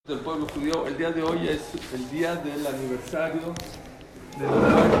del pueblo judío. El día de hoy es el día del aniversario de la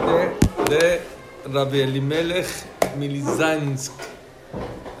muerte de Rabbi Elimelej Mi Linzk.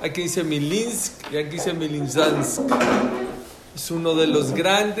 Aquí dice Mi Linzk y aquí dice Mi Linzk. Es uno de los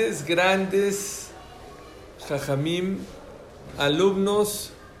grandes jajamim,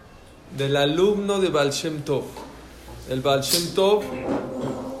 alumnos del alumno de Baal Shem Tov. El Baal Shem Tov,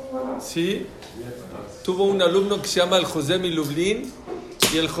 sí, tuvo un alumno que se llama el José Mi Lublin,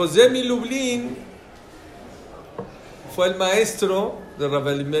 y el José Mi Lublin fue el maestro de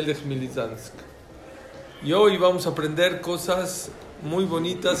Rabbi Elimelej Mi Linzk. Y hoy vamos a aprender cosas muy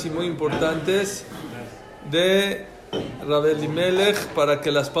bonitas y muy importantes de Rabbi Elimelej para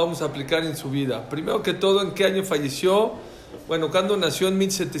que las podamos aplicar en su vida. Primero que todo, ¿en qué año falleció? Bueno, cuando nació en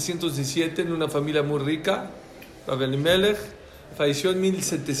 1717 en una familia muy rica, Rabbi Elimelej falleció en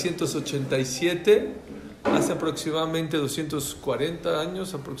 1787, hace aproximadamente 240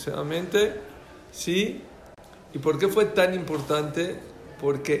 años aproximadamente, ¿sí? ¿Y por qué fue tan importante?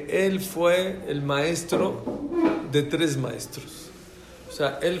 Porque él fue el maestro de 3 maestros. O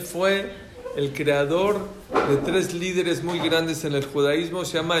sea, él fue el creador de 3 líderes muy grandes en el judaísmo.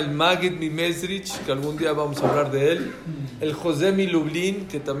 Se llama el Magid Mi Mezrich, que algún día vamos a hablar de él. El José Mi Lublin,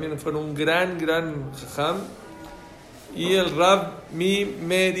 que también fue un gran jajam. Y el Rab Mi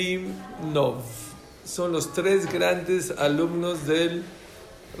Merim Nov. Son los 3 grandes alumnos del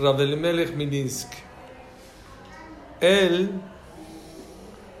Rabbi Elimelej Mi Linzk. Él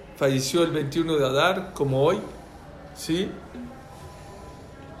falleció el 21 de Adar, como hoy, ¿sí?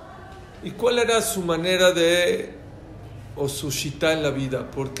 ¿Y cuál era su manera o su shita en la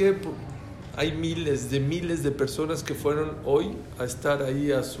vida? ¿Por qué hay miles de personas que fueron hoy a estar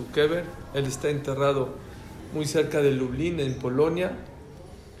ahí a su kever? Él está enterrado muy cerca de Lublin, en Polonia,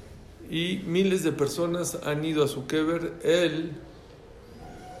 y miles de personas han ido a su kever. Él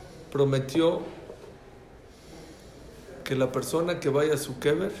prometió que la persona que vaya a su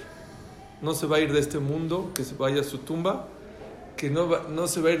kever no se va a ir de este mundo, que se vaya a su tumba, que no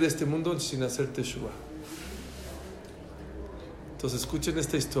se va a ir de este mundo sin hacer teshuva. Entonces escuchen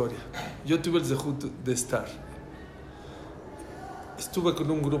esta historia. Yo tuve el zehut de estar. Estuve con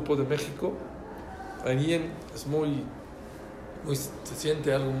un grupo de México. Ahí se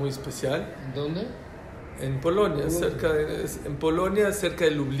siente algo muy especial. ¿Dónde? En Polonia, cerca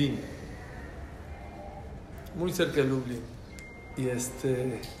de Lublin. Muy cerca de Lublin. Y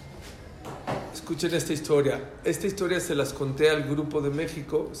escuchen esta historia. Esta historia se las conté al grupo de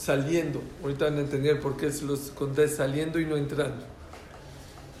México saliendo. Ahorita van a entender por qué se los conté saliendo y no entrando.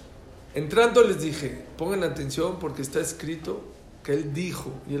 Entrando les dije, pongan atención porque está escrito que él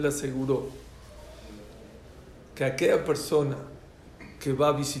dijo y él aseguró que aquella persona que va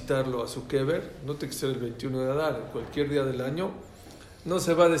a visitarlo a su kever, no tiene que ser el 21 de Adar, en cualquier día del año, no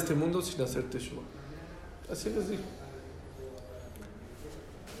se va de este mundo sin hacer teshuva. Así les dijo.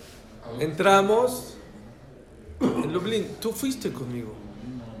 Entramos en Lublin. Tú fuiste conmigo.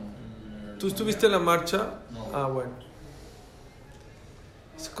 ¿Tú estuviste en la marcha? Ah, bueno.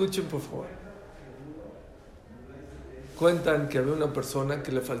 Escuchen, por favor. Cuentan que había una persona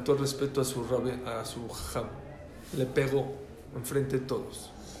que le faltó respeto a su jajam. Le pegó enfrente de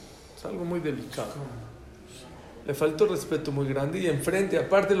todos. Es algo muy delicado. Le faltó respeto muy grande y enfrente,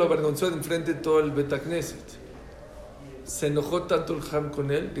 aparte lo avergonzó de enfrente de todo el Betakneset. Se enojó tanto el jajam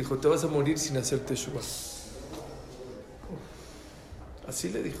con él, dijo, te vas a morir sin hacer teshuva. Así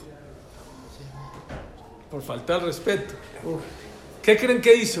le dijo. Por faltar respeto. ¿Qué creen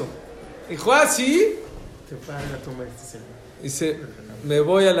que hizo? Dijo, ¿sí? Te fue a la tumba de este señor. Dice, me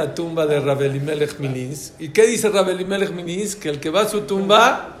voy a la tumba de Rabbi Elimelej Mi Linzk. ¿Y qué dice Rabbi Elimelej Mi Linzk? Que el que va a su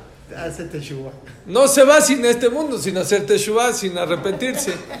tumba hace teshuva. No se va sin este mundo, sin hacer teshuva, sin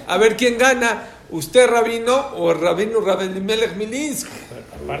arrepentirse. A ver quién gana, usted rabino o el rabino Rabbi Elimelej Mi Linzk.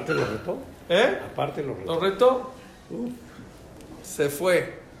 Aparte lo retó. Aparte lo retó. ¿Lo retó? Se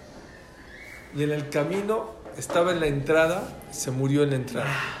fue. Y en el camino estaba en la entrada, se murió en la entrada.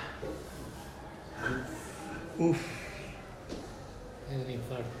 El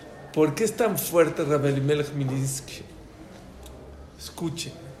infarto. ¿Por qué es tan fuerte Rabbi Elimelej Mi Linzk?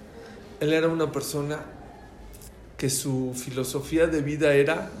 Escuchen, él era una persona que su filosofía de vida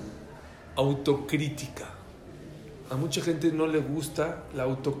era autocrítica. A mucha gente no le gusta la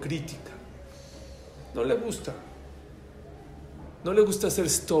autocrítica. No le gusta. No le gusta hacer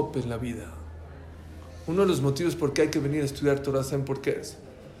stop en la vida. Uno de los motivos por qué hay que venir a estudiar Torah, ¿saben por qué es?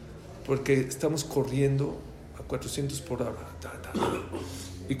 Porque estamos corriendo a 400 por hora.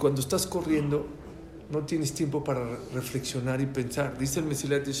 Y cuando estás corriendo, no tienes tiempo para reflexionar y pensar. Dice el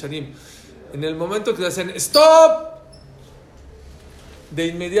Mesilat Yesharim, en el momento que te hacen ¡stop! de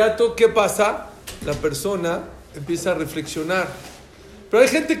inmediato, ¿qué pasa? La persona empieza a reflexionar. Pero hay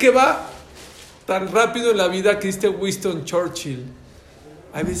gente que va tan rápido en la vida que dice Winston Churchill.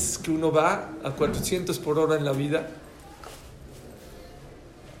 Hay veces que uno va a 400 por hora en la vida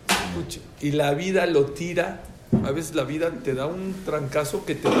y la vida lo tira. A veces la vida te da un trancazo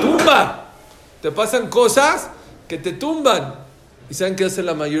que te tumba. Te pasan cosas que te tumban. ¿Y saben qué hace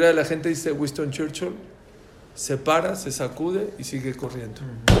la mayoría de la gente? Dice Winston Churchill. Se para, se sacude y sigue corriendo.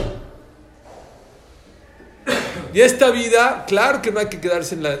 Y esta vida, claro que no hay que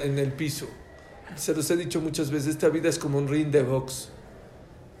quedarse en el piso. Se los he dicho muchas veces, esta vida es como un ring de box.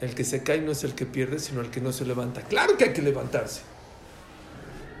 El que se cae no es el que pierde, sino el que no se levanta. Claro que hay que levantarse.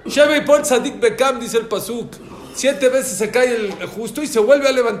 Shevei Pol Sadik Bekam, dice el Pasuk. 7 veces se cae el justo y se vuelve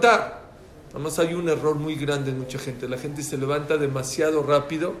a levantar. Además hay un error muy grande en mucha gente. La gente se levanta demasiado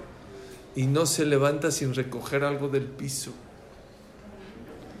rápido y no se levanta sin recoger algo del piso.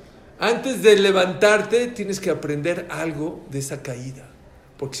 Antes de levantarte tienes que aprender algo de esa caída,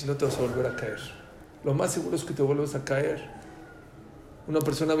 porque si no te vas a volver a caer. Lo más seguro es que te vuelvas a caer. Una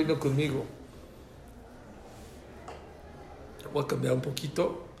persona vino conmigo, voy a cambiar un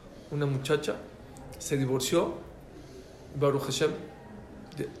poquito, una muchacha se divorció, Baruch Hashem,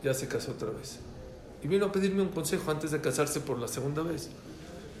 ya se casó otra vez, y vino a pedirme un consejo antes de casarse por la segunda vez.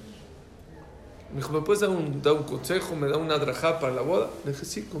 Me dijo, ¿me puedes dar un consejo? ¿Me da una drajá para la boda? Le dije,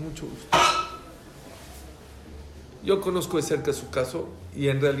 sí, con mucho gusto. Yo conozco de cerca su caso y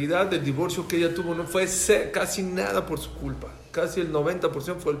en realidad el divorcio que ella tuvo no fue casi nada por su culpa. Casi el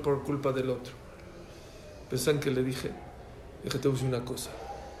 90% fue por culpa del otro. Pero ¿saben qué le dije? Le dije, te voy a decir una cosa.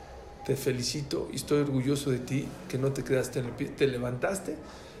 Te felicito y estoy orgulloso de ti, que no te quedaste en el pie, te levantaste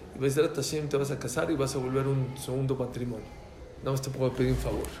y vas a Hashem, te vas a casar y vas a volver a un segundo matrimonio. Nada más te puedo pedir un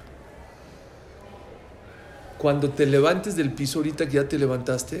favor. Cuando te levantes del piso, ahorita que ya te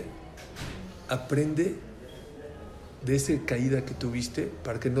levantaste, aprende de esa caída que tuviste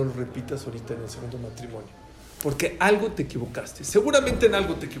para que no lo repitas ahorita en el segundo matrimonio. Porque algo te equivocaste. Seguramente en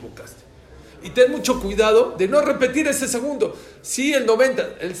algo te equivocaste. Y ten mucho cuidado de no repetir ese segundo. Sí, el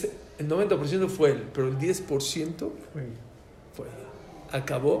 90% fue él, pero el 10% fue ella.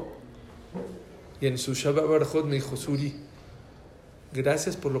 Acabó. Y en su Shabbat Barajot me dijo, Suri,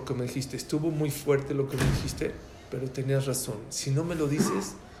 gracias por lo que me dijiste. Estuvo muy fuerte lo que me dijiste, pero tenías razón. Si no me lo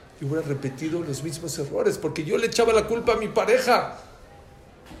dices, yo hubiera repetido los mismos errores, porque yo le echaba la culpa a mi pareja.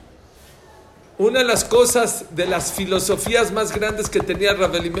 Una de las cosas, de las filosofías más grandes que tenía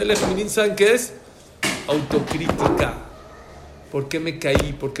Elimelej Mi Linzk, ¿saben qué es? Autocrítica. ¿Por qué me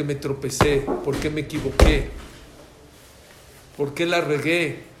caí? ¿Por qué me tropecé? ¿Por qué me equivoqué? ¿Por qué la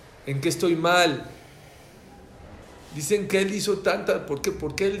regué? ¿En qué estoy mal? Dicen que él hizo tanta... ¿Por qué?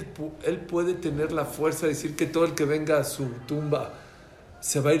 Porque él puede tener la fuerza de decir que todo el que venga a su tumba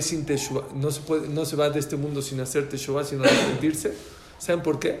se va a ir sin teshuva. No se va de este mundo sin hacer teshuva, sin arrepentirse. ¿Saben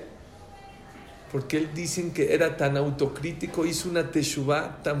por qué? Porque él dicen que era tan autocrítico, hizo una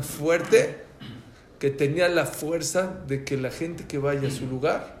teshuva tan fuerte que tenía la fuerza de que la gente que vaya a su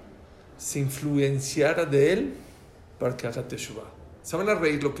lugar se influenciara de él para que haga teshuva. Se van a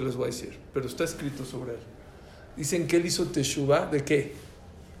reír lo que les voy a decir, pero está escrito sobre él. Dicen que él hizo teshuva ¿de qué?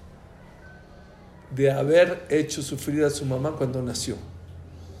 De haber hecho sufrir a su mamá cuando nació.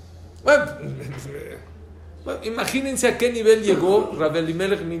 Bueno, imagínense a qué nivel llegó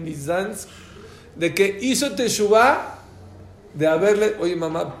Elimelej Mi Linzk, de que hizo teshuva de haberle, oye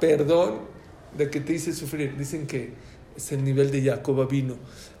mamá, perdón de que te hice sufrir. Dicen que es el nivel de Jacob vino.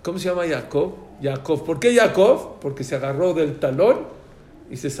 ¿Cómo se llama Jacob? Jacob. ¿Por qué Jacob? Porque se agarró del talón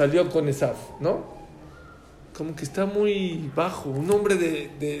y se salió con Esaf, ¿no? Como que está muy bajo. Un hombre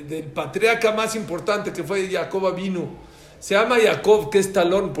del patriarca más importante que fue Jacob vino. Se llama Jacob, que es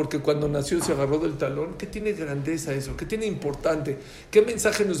talón, porque cuando nació se agarró del talón. ¿Qué tiene grandeza eso? ¿Qué tiene importante? ¿Qué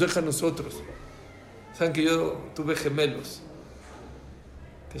mensaje nos deja a nosotros? Saben que yo tuve gemelos.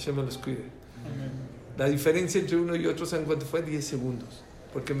 Que Hashem me los cuide. La diferencia entre uno y otro, ¿saben cuánto fue? 10 segundos.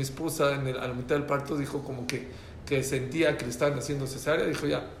 Porque mi esposa a la mitad del parto dijo como que sentía que le estaban haciendo cesárea. Dijo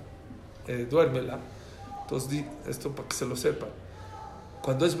ya, duérmela. Entonces, esto para que se lo sepan.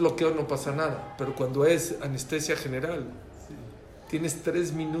 Cuando es bloqueo no pasa nada, pero cuando es anestesia general, tienes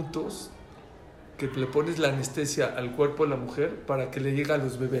 3 minutos que le pones la anestesia al cuerpo de la mujer para que le llegue a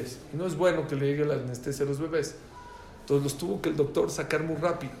los bebés. Y no es bueno que le llegue la anestesia a los bebés. Entonces los tuvo que el doctor sacar muy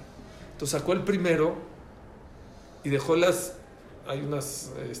rápido. Entonces sacó el primero y dejó hay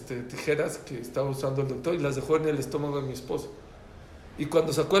unas tijeras que estaba usando el doctor y las dejó en el estómago de mi esposo. Y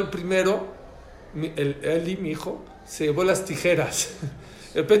cuando sacó el primero, Eli, mi hijo, se llevó las tijeras.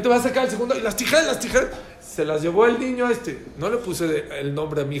 De repente va a sacar el segundo y las tijeras. Se las llevó el niño este. No le puse el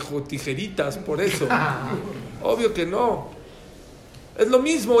nombre a mi hijo Tijeritas por eso. Obvio que no. Es lo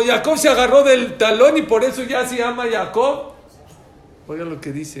mismo. Jacob se agarró del talón y por eso ya se llama Jacob. Oigan lo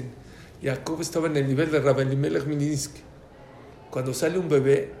que dicen. Jacob estaba en el nivel de Elimelej Mi Linzk. Cuando sale un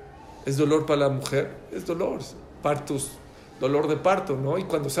bebé, es dolor para la mujer. Es dolor. Partos. Dolor de parto, ¿no? Y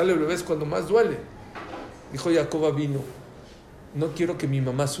cuando sale el bebé es cuando más duele. Dijo Jacob vino. No quiero que mi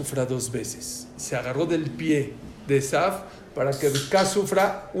mamá sufra 2 veces. Se agarró del pie de Esaf para que Rivka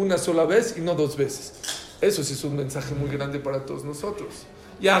sufra una sola vez y no 2 veces. Eso sí es un mensaje muy grande para todos nosotros.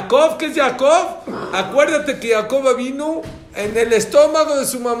 Jacob, ¿qué es Jacob? Acuérdate que Jacob vino en el estómago de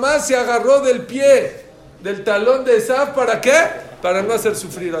su mamá, se agarró del pie, del talón de Esaf. ¿Para qué? Para no hacer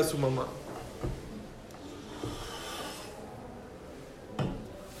sufrir a su mamá.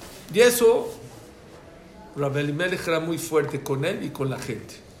 Y eso... Elimelej era muy fuerte con él y con la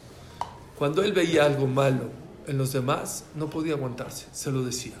gente. Cuando él veía algo malo en los demás, no podía aguantarse, se lo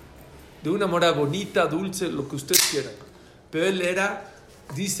decía. De una manera bonita, dulce, lo que usted quiera. Pero él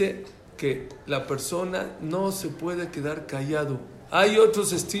dice que la persona no se puede quedar callado. Hay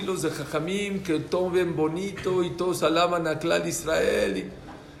otros estilos de Jajamim que todo ven bonito y todos alaban a Klal Israel.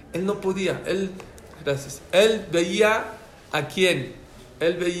 Y él no podía, él veía a quién,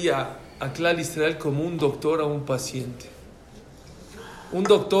 él veía a Klal Israel como un doctor a un paciente. Un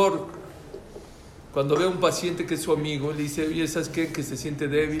doctor, cuando ve a un paciente que es su amigo, le dice, oye, ¿sabes qué? Que se siente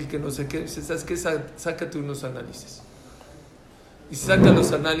débil, que no sé qué. Dice, ¿sabes qué? Sácate unos análisis. Y saca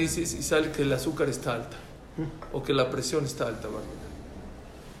los análisis y sale que el azúcar está alta. O que la presión está alta, ¿vale?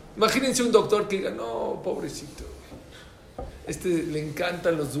 Imagínense un doctor que diga, no, pobrecito. Le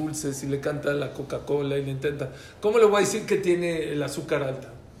encantan los dulces y le encanta la Coca-Cola y le intenta. ¿Cómo le voy a decir que tiene el azúcar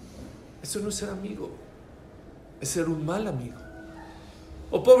alta? Eso no es ser amigo, es ser un mal amigo.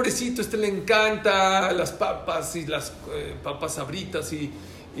 O pobrecito, le encanta las papas y las papas sabritas y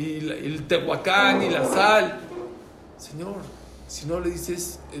el tehuacán y la sal. Señor, si no le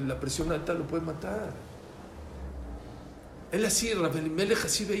dices la presión alta lo puede matar. Él así, Elimelej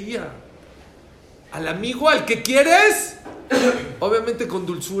así veía. Al amigo, al que quieres, obviamente con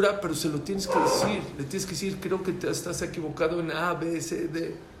dulzura, pero se lo tienes que decir. Le tienes que decir, creo que te estás equivocado en A, B, C,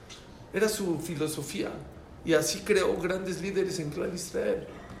 D. Era su filosofía. Y así creó grandes líderes en Klal Israel.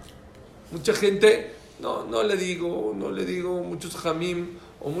 Mucha gente, no le digo, muchos jamim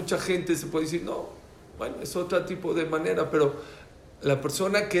o mucha gente se puede decir, no, bueno, es otro tipo de manera, pero la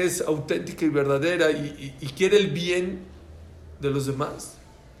persona que es auténtica y verdadera y quiere el bien de los demás,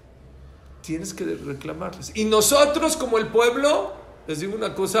 tienes que reclamarles. Y nosotros como el pueblo, les digo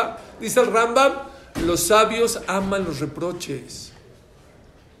una cosa, dice el Rambam, los sabios aman los reproches.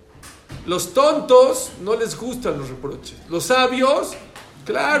 Los tontos no les gustan los reproches. Los sabios,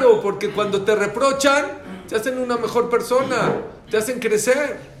 claro, porque cuando te reprochan, te hacen una mejor persona, te hacen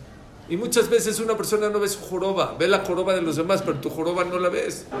crecer. Y muchas veces una persona no ve su joroba, ve la joroba de los demás, pero tu joroba no la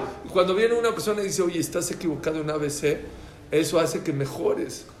ves. Y cuando viene una persona y dice, oye, estás equivocado en ABC, eso hace que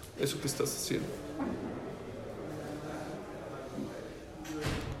mejores eso que estás haciendo.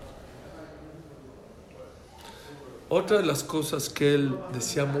 Otra de las cosas que él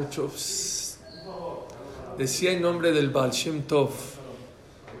decía mucho, decía en nombre del Baal Shem Tov,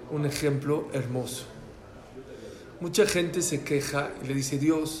 un ejemplo hermoso. Mucha gente se queja y le dice,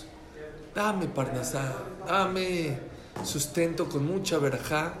 Dios, dame parnasá, dame sustento con mucha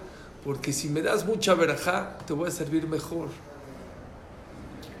verajá, porque si me das mucha verajá, te voy a servir mejor.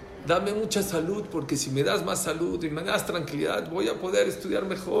 Dame mucha salud, porque si me das más salud y me das tranquilidad, voy a poder estudiar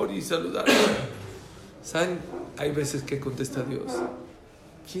mejor y saludar. ¿Saben? Hay veces que contesta Dios,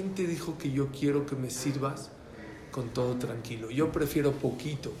 ¿quién te dijo que yo quiero que me sirvas con todo tranquilo? Yo prefiero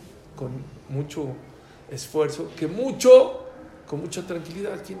poquito, con mucho esfuerzo, que mucho, con mucha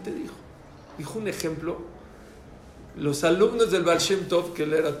tranquilidad. ¿Quién te dijo? Dijo un ejemplo. Los alumnos del Baal Shem Tov, que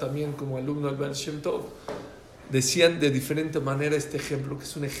él era también como alumno del Baal Shem Tov, decían de diferente manera este ejemplo, que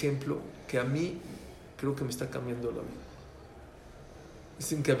es un ejemplo que a mí creo que me está cambiando la vida.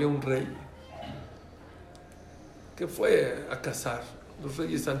 Dicen que había un rey que fue a cazar. Los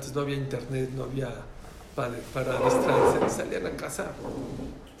reyes antes no había internet, no había para distraerse, salían a cazar.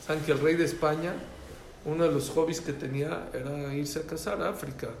 Saben que el rey de España, uno de los hobbies que tenía era irse a cazar a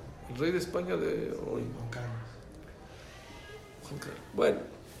África. El rey de España de hoy. Bueno,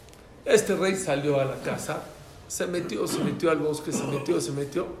 este rey salió a la casa, se metió al bosque, se metió,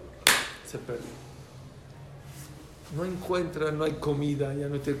 se perdió. No encuentra, no hay comida, ya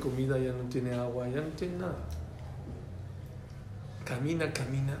no tiene agua, ya no tiene nada. Camina,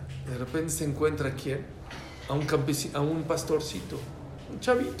 de repente se encuentra ¿quién? A un pastorcito. un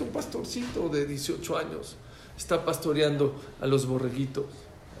chavito, un pastorcito de 18 años, está pastoreando a los borreguitos.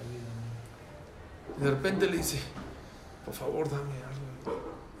 Y de repente le dice, por favor, dame algo.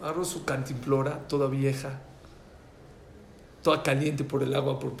 Agarró su cantimplora, toda vieja, toda caliente por el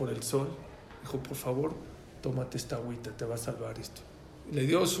agua, por el sol. Dijo, por favor, tómate esta agüita, te va a salvar esto. Y le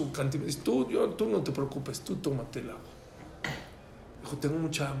dio su cantimplora. Dice, tú no te preocupes, tú tómate el agua. Dijo, tengo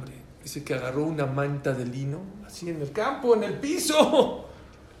mucha hambre. Dice que agarró una manta de lino, así en el campo, en el piso,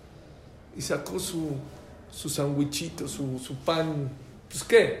 y sacó su sandwichito, su pan, pues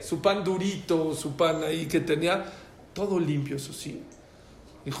qué, su pan durito, su pan ahí que tenía, todo limpio, eso sí.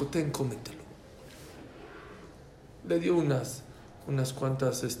 Dijo, cómetelo. Le dio unas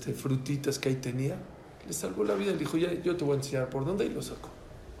cuantas frutitas que ahí tenía, le salvó la vida. Le dijo, ya, yo te voy a enseñar por dónde, y lo sacó.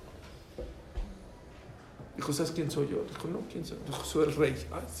 Dijo, ¿sabes quién soy yo? Dijo, no, ¿quién soy? Dijo, soy el rey.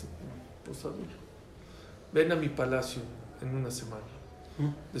 Ah, sí, pues ven a mi palacio en una semana.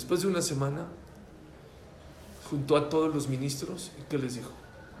 Después de una semana, juntó a todos los ministros, ¿y qué les dijo?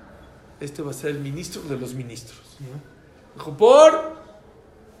 Este va a ser el ministro de los ministros. Dijo,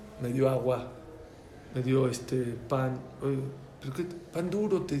 me dio agua, me dio pan. Oye, ¿pero qué pan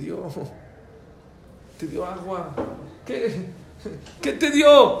duro te dio? Te dio agua. ¿Qué te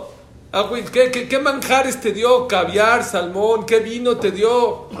dio? Agua, ¿qué manjares te dio? Caviar, salmón, ¿qué vino te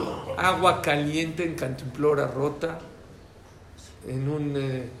dio? Agua caliente en cantimplora rota.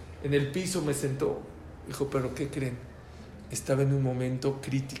 En el piso me sentó. Dijo, ¿pero qué creen? Estaba en un momento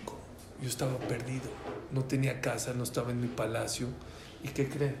crítico. Yo estaba perdido. No tenía casa, no estaba en mi palacio. ¿Y qué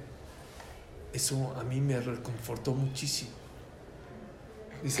creen? Eso a mí me reconfortó muchísimo.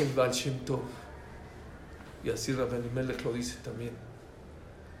 Dice el Baal Shem Tov. Y así Elimelej lo dice también.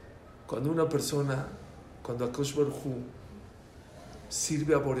 Cuando Akadosh Baruj Hu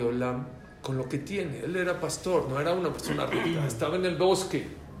sirve a Boreolam con lo que tiene, él era pastor, no era una persona rica, estaba en el bosque,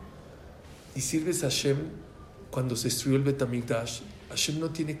 y sirves a Hashem. Cuando se destruyó el Bet HaMikdash, Hashem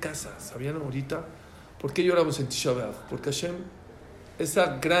no tiene casa. ¿Sabían ahorita por qué lloramos en Tisha B'Av? Porque Hashem,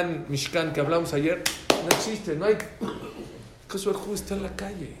 esa gran Mishkan que hablamos ayer, no existe, no hay. Akadosh Baruj Hu está en la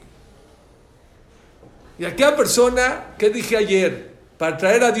calle. Y aquella persona, ¿qué dije ayer? Para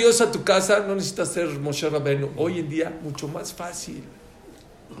traer a Dios a tu casa no necesitas ser Moshe Rabbeinu. Hoy en día, mucho más fácil.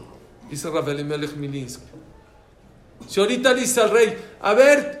 Dice Elimelej Mi Linzk. Si ahorita dice al rey, a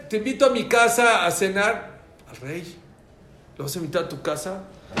ver, te invito a mi casa a cenar. Al rey, ¿lo vas a invitar a tu casa?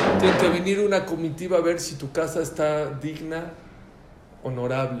 Tiene que venir una comitiva a ver si tu casa está digna,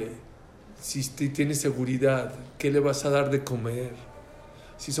 honorable. Si tiene seguridad, ¿qué le vas a dar de comer?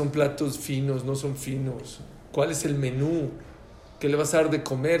 Si son platos finos, no son finos. ¿Cuál es el menú? ¿Qué le vas a dar de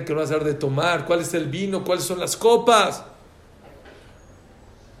comer? ¿Qué le vas a dar de tomar? ¿Cuál es el vino? ¿Cuáles son las copas?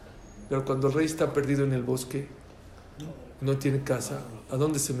 Pero cuando el rey está perdido en el bosque, no tiene casa, ¿a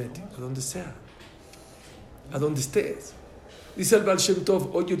dónde se mete? A donde sea, a donde estés. Dice el Baal Shem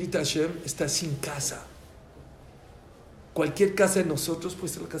Tov, hoy ahorita Hashem está sin casa. Cualquier casa de nosotros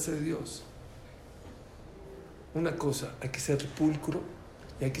puede ser la casa de Dios. Una cosa, hay que ser pulcro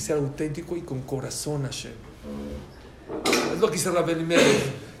y hay que ser auténtico y con corazón Hashem. Es lo que dice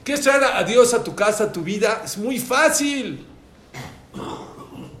Elimelej. ¿Quieres traer a Dios a tu casa, a tu vida? Es muy fácil.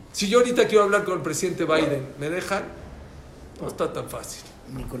 Si yo ahorita quiero hablar con el presidente Biden, ¿me dejan? No está tan fácil.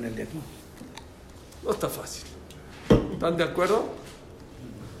 Ni con el de aquí. No está fácil. ¿Están de acuerdo?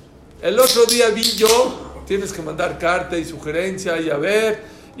 El otro día vi yo, tienes que mandar carta y sugerencia y a ver,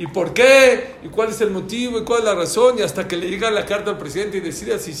 ¿y por qué? ¿Y cuál es el motivo? ¿Y cuál es la razón? Y hasta que le llega la carta al presidente y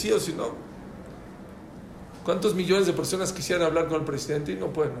decida si sí o si no. ¿Cuántos millones de personas quisieran hablar con el presidente y no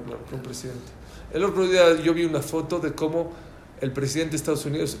pueden hablar con el presidente? El otro día yo vi una foto de cómo el presidente de Estados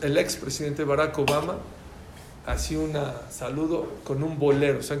Unidos, el expresidente Barack Obama, hacía un saludo con un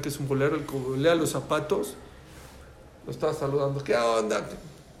bolero. ¿Saben qué es un bolero? El que bolea los zapatos, lo estaba saludando. ¿Qué onda?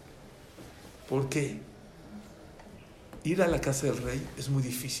 ¿Por qué? Ir a la casa del rey es muy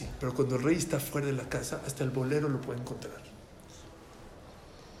difícil, pero cuando el rey está fuera de la casa, hasta el bolero lo puede encontrar.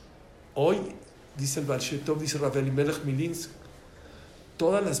 Hoy, dice el Baal Shem Tov, dice Elimelej Mi Linzk,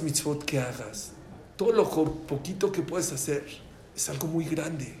 todas las mitzvot que hagas, todo lo poquito que puedes hacer, es algo muy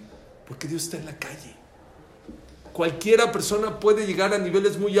grande, porque Dios está en la calle. Cualquiera persona puede llegar a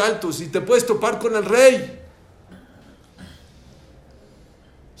niveles muy altos y te puedes topar con el rey.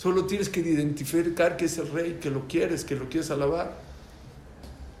 Solo tienes que identificar que es el rey, que lo quieres alabar.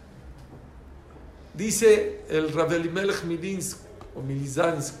 Dice el Elimelej Mi Linzk o Mi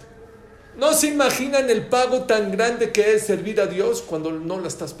Linzk, no se imaginan el pago tan grande que es servir a Dios cuando no la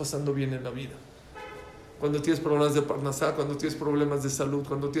estás pasando bien en la vida. Cuando tienes problemas de parnasá, cuando tienes problemas de salud,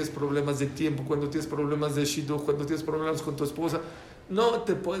 cuando tienes problemas de tiempo, cuando tienes problemas de shidduch, cuando tienes problemas con tu esposa. No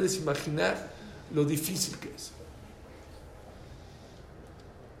te puedes imaginar lo difícil que es.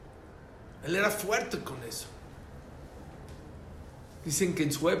 Él era fuerte con eso. Dicen que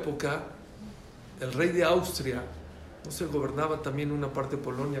en su época, el rey de Austria, no se gobernaba también una parte de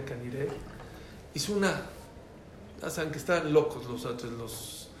Polonia, Caniré, hizo una... Ya saben que estaban locos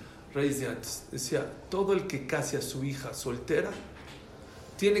los reyes de antes. Decía, todo el que case a su hija soltera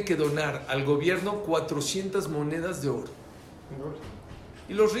tiene que donar al gobierno 400 monedas de oro.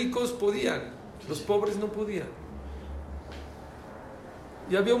 Y los ricos podían, los pobres no podían.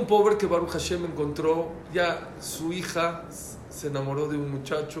 Y había un pobre que Baruch Hashem encontró, ya su hija se enamoró de un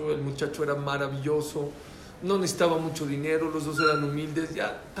muchacho, el muchacho era maravilloso, no necesitaba mucho dinero, los dos eran humildes,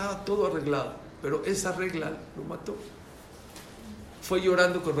 ya estaba todo arreglado, pero esa regla lo mató. Fue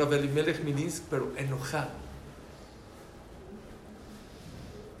llorando con Elimelej Mi Linzk, pero enojado.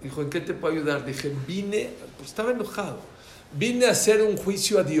 Dijo, ¿en qué te puedo ayudar? Dije, pues estaba enojado, vine a hacer un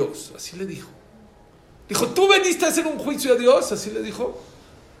juicio a Dios, así le dijo. Dijo, ¿tú veniste a hacer un juicio a Dios? Así le dijo.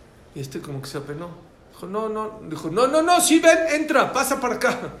 Y como que se apenó. Dijo, no, sí, ven, entra, pasa para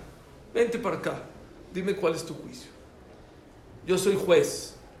acá. Vente para acá. Dime cuál es tu juicio. Yo soy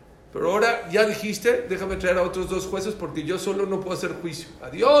juez. Pero ahora ya dijiste, déjame traer a otros 2 jueces porque yo solo no puedo hacer juicio.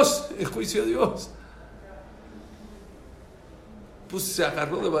 Adiós, el juicio a Dios. Pues se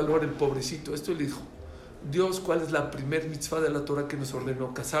agarró de valor el pobrecito. Esto le dijo, Dios, ¿cuál es la primer mitzvah de la Torah que nos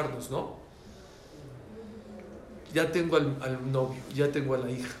ordenó? Casarnos, ¿no? Ya tengo al novio, ya tengo a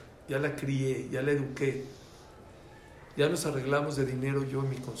la hija, ya la crié, ya la eduqué, ya nos arreglamos de dinero yo y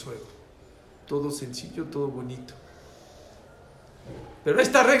mi consuegro. Todo sencillo, todo bonito. Pero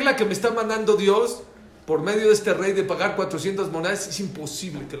esta regla que me está mandando Dios por medio de este rey de pagar 400 monedas es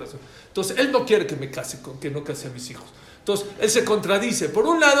imposible que la haga. Entonces él no quiere que me case, que no case a mis hijos. Entonces él se contradice. Por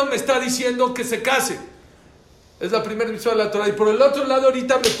un lado me está diciendo que se case, es la primera mitzvah de la Torah, y por el otro lado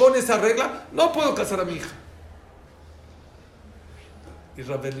ahorita me pone esa regla, no puedo casar a mi hija. Y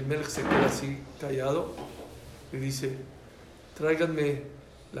Elimelej se queda así callado y dice, tráiganme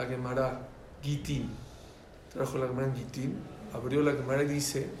la Gemara Gitín. Trajo la Gemara Gitín, abrió la Gemara y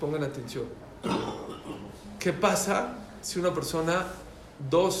dice, pongan atención, ¿qué pasa si una persona,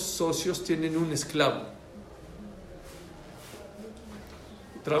 2 socios tienen un esclavo?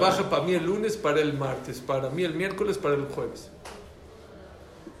 Trabaja para mí el lunes, para el martes, para mí el miércoles, para el jueves.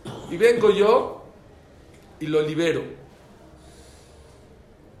 Y vengo yo y lo libero.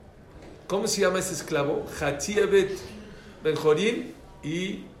 ¿Cómo se llama ese esclavo? Hatziebet Ben-Jorín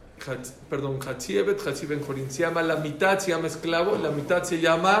y... Hatziebet, Hatzi Ben-Jorín. Se llama la mitad, se llama esclavo, la mitad se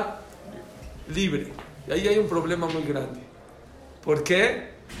llama libre. Y ahí hay un problema muy grande. ¿Por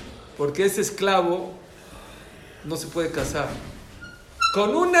qué? Porque ese esclavo no se puede casar.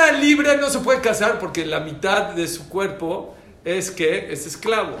 Con una libre no se puede casar porque la mitad de su cuerpo es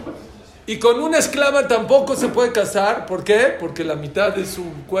esclavo. Y con una esclava tampoco se puede casar. ¿Por qué? Porque la mitad de su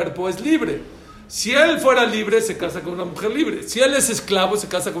cuerpo es libre. Si él fuera libre, se casa con una mujer libre. Si él es esclavo, se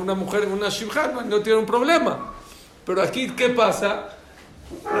casa con una mujer en una shivha, no tiene un problema. Pero aquí, ¿qué pasa?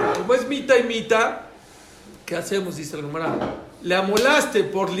 Como es mita y mita, ¿qué hacemos? Dice la Gemara. Le amolaste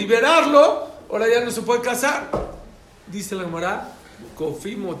por liberarlo, ahora ya no se puede casar. Dice la Gemara,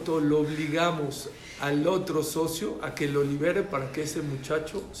 Kofimoto, lo obligamos al otro socio a que lo libere para que ese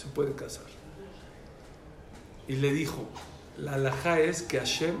muchacho se pueda casar. Y le dijo, la halajá es que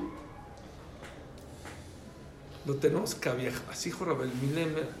Hashem lo tenemos que viajar. Así dijo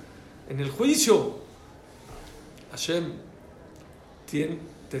Elimelej en el juicio. Hashem, te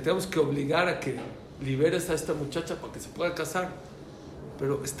tenemos que obligar a que liberes a esta muchacha para que se pueda casar.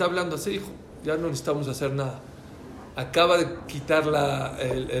 Pero está hablando así, hijo, ya no necesitamos hacer nada. Acaba de quitar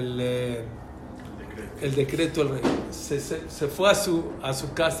el decreto el rey. Se fue a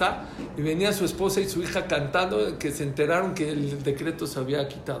su casa y venía su esposa y su hija cantando que se enteraron que el decreto se había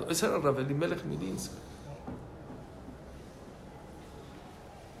quitado. Ese era Elimelej Mi Linzk.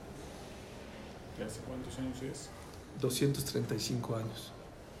 ¿Hace cuántos años es? 235 años.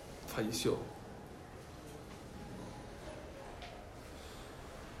 Falleció.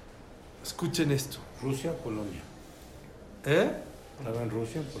 Escuchen esto. ¿Rusia o Polonia? ¿Estaba en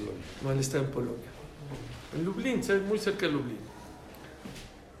Rusia o en Polonia? No, él está en Polonia. En Lublin, muy cerca de Lublin.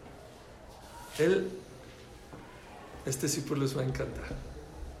 Este sí les va a encantar.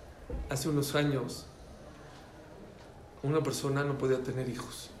 Hace unos años, una persona no podía tener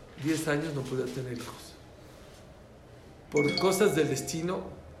hijos. 10 años no podía tener hijos. Por cosas del destino,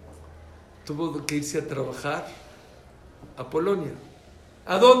 tuvo que irse a trabajar a Polonia.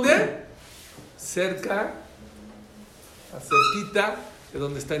 ¿A dónde? Cerquita de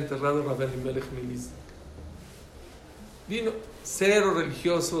donde está enterrado Elimelej Mi Linzk. Vino cero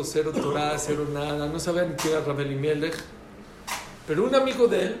religioso, cero Torah, cero nada, no sabía ni qué era Rabbi Elimelej, pero un amigo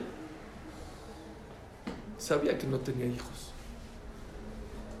de él sabía que no tenía hijos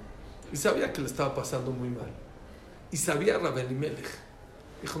y sabía que le estaba pasando muy mal y sabía Rabbi Elimelej.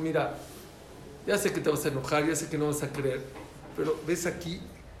 Dijo, mira, ya sé que te vas a enojar, ya sé que no vas a creer, pero ves aquí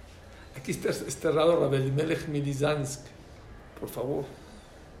está enterrado Rabbi Elimelej Mi Linzk, por favor,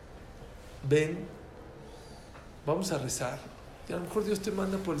 ven, vamos a rezar. Y a lo mejor Dios te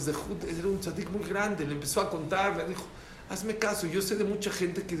manda por el Zehut. Era un tzadik muy grande, le empezó a contar, le dijo, hazme caso, yo sé de mucha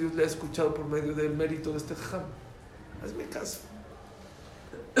gente que Dios le ha escuchado por medio del mérito de este jajam, hazme caso.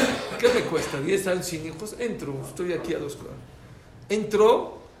 ¿Qué me cuesta? 10 años sin hijos, entro, estoy aquí a 2 cuadras.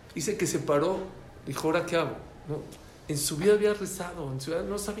 Entró, dice que se paró, dijo, ¿ahora qué hago? No, en su vida había rezado, en su vida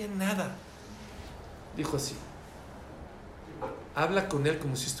no sabía nada. Dijo así, habla con él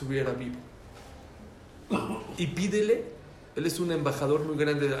como si estuviera vivo y pídele, él es un embajador muy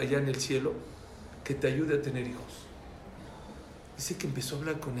grande allá en el cielo, que te ayude a tener hijos. Dice que empezó a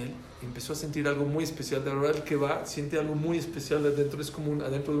hablar con él y empezó a sentir algo muy especial. De verdad, el que va siente algo muy especial adentro, es como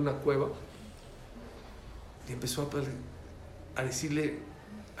adentro de una cueva, y empezó a decirle,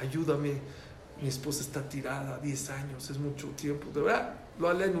 ayúdame, mi esposa está tirada, 10 años, es mucho tiempo. De verdad, lo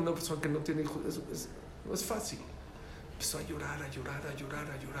habla en una persona que no tiene hijos, no es fácil. Empezó a llorar.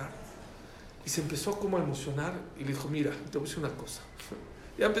 Y se empezó como a emocionar y le dijo, mira, te voy a decir una cosa.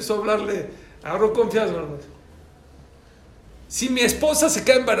 Ya empezó a hablarle, agarró confianza, hermano. Si mi esposa se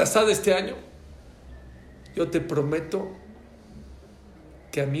queda embarazada este año, yo te prometo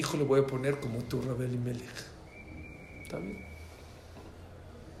que a mi hijo le voy a poner como tú, Rabbi Elimelej. ¿Está bien?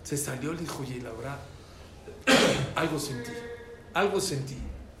 Se salió, le dijo, oye, la verdad, algo sentí.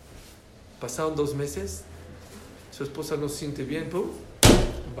 Pasaron 2 meses, su esposa no se siente bien, ¡pum!,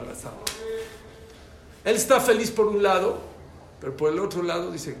 embarazada. Él está feliz por un lado, pero por el otro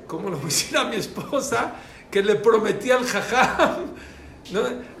lado dice, ¿cómo le voy a decir a mi esposa que le prometí al jajam? ¿No?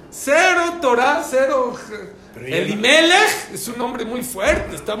 Cero Torah, cero. Elimelej es un hombre muy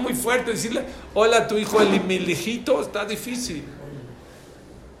fuerte, está muy fuerte. Decirle, hola, tu hijo Elimelejito, está difícil.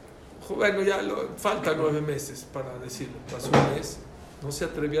 Bueno, ya falta 9 meses para decirlo. Pasó un mes, no se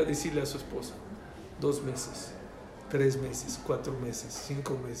atrevió a decirle a su esposa. 2 meses, 3 meses, 4 meses,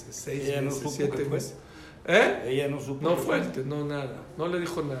 5 meses, 6 meses, 7 meses. Ella no supo. No fuerte, no nada, no le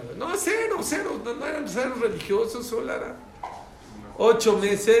dijo nada. No, cero, no eran cero religiosos, solo era 8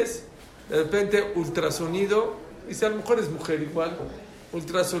 meses, de repente ultrasonido, dice, a lo mejor es mujer igual,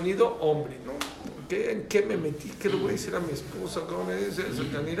 ultrasonido, hombre, ¿no? ¿En qué me metí? ¿Qué le voy a decir a mi esposa? ¿Cómo me dice eso?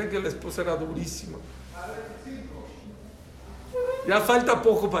 Mira que la esposa era durísima. Ya falta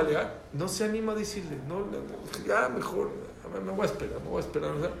poco para llegar. No se anima a decirle, no, ya mejor, me voy a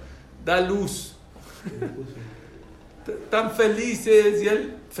esperar, ¿no? Da luz. Tan felices, y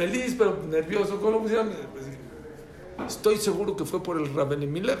él feliz pero nervioso. ¿Cómo lo pusieron? Estoy seguro que fue por el Rabbi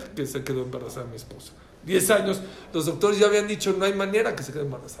Elimelej que se quedó embarazada mi esposa. 10 años, los doctores ya habían dicho, no hay manera que se quede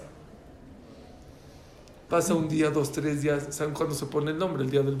embarazada. Pasa un día, 2, 3 días. ¿Saben cuándo se pone el nombre? El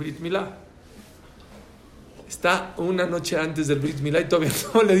día del Brit Milá. Está una noche antes del Brit Milá y todavía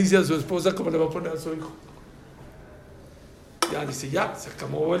no le dice a su esposa cómo le va a poner a su hijo. Ya dice, ya, se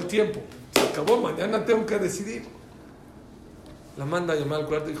acabó el tiempo. Se acabó, mañana tengo que decidir. La manda a llamar al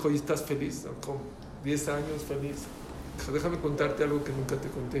cuarto y dijo, ¿y estás feliz? ¿Cómo? 10 años feliz. Dijo, déjame contarte algo que nunca te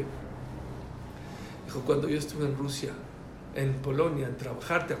conté. Dijo, cuando yo estuve en Rusia, en Polonia, en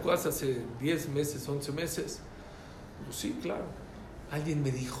trabajar, ¿te acuerdas? Hace 10 meses, 11 meses. Digo, sí, claro. Alguien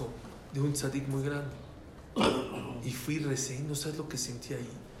me dijo de un tzadik muy grande. Y fui, recé, y no sabes lo que sentí ahí.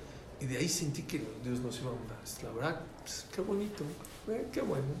 Y de ahí sentí que Dios nos iba a mandar. La verdad, pues, qué bonito. Qué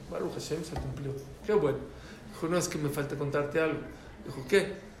bueno. Baruch Hashem se cumplió. Qué bueno. Dijo, no, es que me falta contarte algo. Dijo,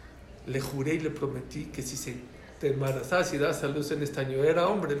 ¿qué? Le juré y le prometí que si te embarazas y das a luz en este año, era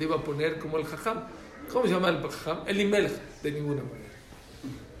hombre, le iba a poner como el jajam. ¿Cómo se llama el jajam? Elimelej. De ninguna manera.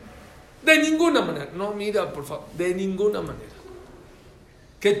 De ninguna manera. No, mira, por favor. De ninguna manera.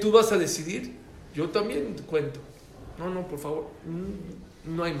 ¿Qué tú vas a decidir? Yo también te cuento. No, por favor.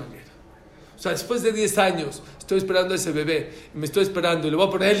 No hay manera. O sea, después de 10 años estoy esperando a ese bebé y me estoy esperando y le voy a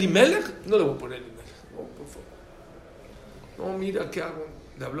poner Elimelej. No le voy a poner Elimelej. No, por favor. No, mira, ¿qué hago?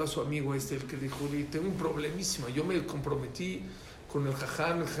 Le habló a su amigo el que le dijo, tengo un problemísimo. Yo me comprometí con el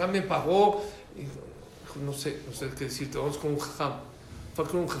jajam me pagó. Y dijo, no sé qué decirte, vamos con un jajam. Fue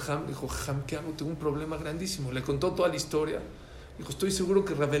con un jajam, dijo, jajam, ¿qué hago? Tengo un problema grandísimo. Le contó toda la historia. Dijo, estoy seguro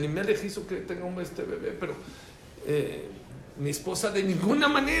que Rabbi Elimelej hizo que tenga este bebé, pero mi esposa de ninguna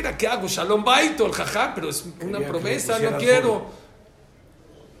manera. ¿Qué hago? Shalom baito, el jajam, pero es una promesa, no quiero.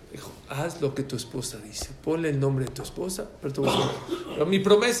 Dijo, haz lo que tu esposa dice. Ponle el nombre de tu esposa, pero mi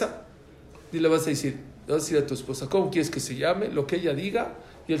promesa, le vas a decir a tu esposa, ¿cómo quieres que se llame? Lo que ella diga.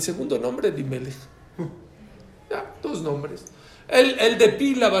 Y el segundo nombre, Elimelej. Ya, 2 nombres. El de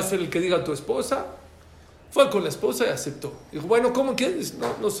pila va a ser el que diga a tu esposa. Fue con la esposa y aceptó. Dijo, bueno, ¿cómo quieres?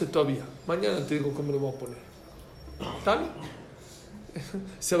 No sé todavía. Mañana te digo cómo le voy a poner. ¿Tal?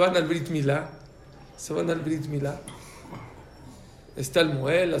 Se van al Brit Milá. Está el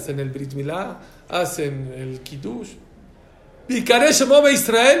Moel, hacen el Brit Milá, hacen el Kiddush. Picaré Shemove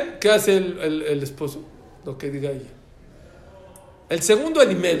Israel, ¿qué hace el esposo? Lo que diga ella. El segundo,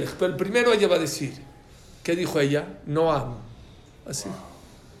 Elimelej, pero el primero ella va a decir. ¿Qué dijo ella? Noam. Así.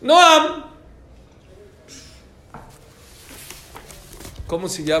 Noam. ¿Cómo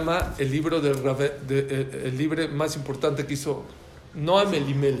se llama el libro el libro más importante que hizo Noam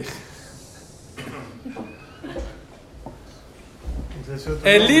Elimelej?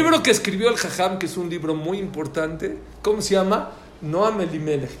 El libro que escribió el Jajam, que es un libro muy importante, ¿cómo se llama? Noam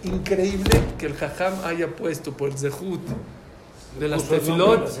Elimelej. Increíble que el Jajam haya puesto por el Zehut de las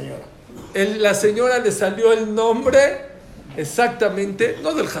Tefilot. La señora le salió el nombre exactamente,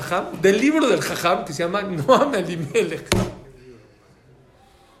 no del Jajam, del libro del Jajam, que se llama Noam Elimelej.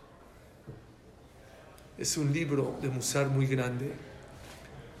 Es un libro de Musar muy grande.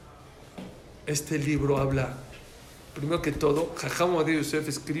 Este libro habla, primero que todo, Jajam Ovadia Yosef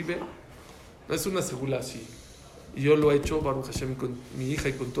escribe, no es una segula así, y yo lo he hecho, Baruch Hashem, con mi hija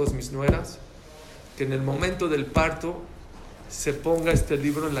y con todas mis nueras, que en el momento del parto se ponga este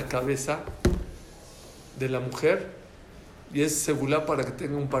libro en la cabeza de la mujer, y es segula para que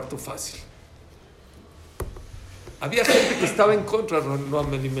tenga un parto fácil. Había gente que estaba en contra de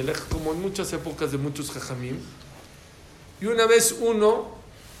Noam Elimelej, como en muchas épocas de muchos jajamim. Y una vez uno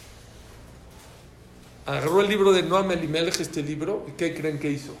agarró el libro de Noam Elimelej, este libro, y ¿qué creen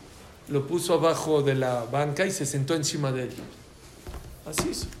que hizo? Lo puso abajo de la banca y se sentó encima de él. Así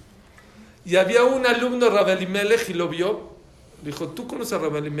hizo. Y había un alumno de Rabbi Elimelej y lo vio. Dijo, ¿tú conoces a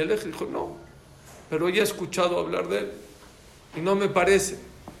Rabbi Elimelej? Dijo, no, pero ya he escuchado hablar de él y no me parece.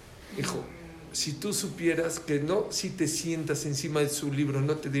 Dijo, si tú supieras que no, si te sientas encima de su libro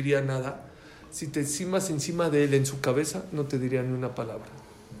no te diría nada, si te sientas encima de él en su cabeza no te diría ni una palabra.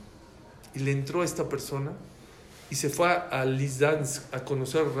 Y le entró a esta persona y se fue a Linzk a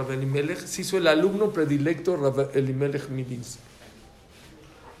conocer a Rabbi Elimelej. Se hizo el alumno predilecto Rabbi Elimelej Mi Linzk,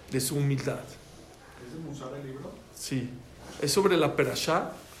 de su humildad. ¿Es de Musar el libro? Sí, es sobre la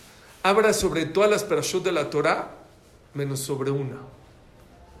perashá. Habla sobre todas las perashot de la Torah menos sobre una,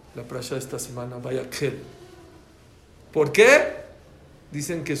 la perashá de esta semana, Vayakhel. ¿Por qué?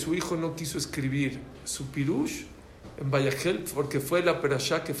 Dicen que su hijo no quiso escribir su pirush en Vayakhel porque fue la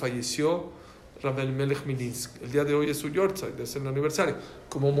perashá que falleció Rabbi Elimelej Mi Linzk. El día de hoy es su yortzeit, es el aniversario,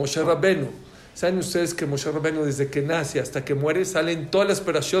 como Moshe Rabbeinu. ¿Saben ustedes que Moshe Rabbeinu desde que nace hasta que muere salen todas las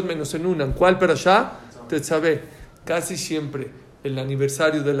perashot menos en una? ¿En cuál perashá? Tetzaveh. Casi siempre el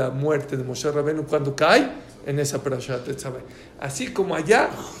aniversario de la muerte de Moshe Rabbeinu, cuando cae en esa perashá Tetzaveh. Así como allá,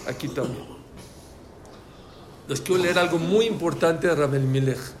 aquí también. Les quiero leer algo muy importante de Rabbi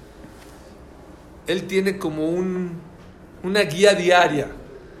Elimelej. Él tiene como una guía diaria.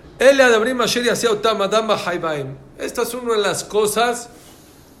 Esta es una de las cosas,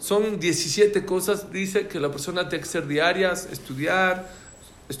 son 17 cosas, dice que la persona tiene que ser diarias, estudiar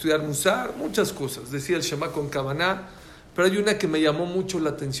musar, muchas cosas, decía el Shema con Kavaná, pero hay una que me llamó mucho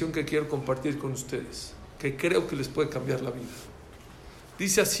la atención que quiero compartir con ustedes, que creo que les puede cambiar la vida.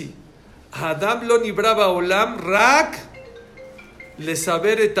 Dice así, Adam lo nibraba olam rak le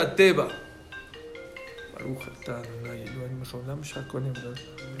saber etateba.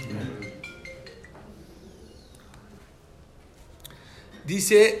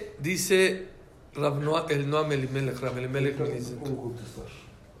 Dice el Noam Elimelej, Rabbi Elimelej Mi Linzk,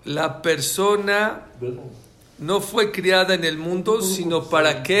 la persona no fue criada en el mundo, sino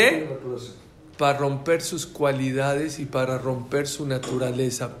 ¿para qué? Para romper sus cualidades y para romper su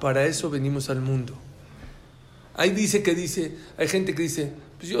naturaleza. Para eso venimos al mundo. Hay gente que dice,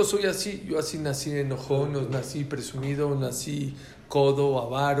 pues yo soy así, yo así nací enojón, o nací presumido, o nací codo,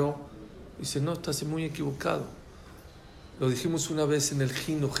 avaro. Dice, no, estás muy equivocado. Lo dijimos una vez en el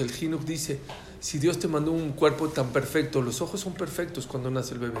Jinuj. El Jinuj dice, si Dios te mandó un cuerpo tan perfecto, los ojos son perfectos cuando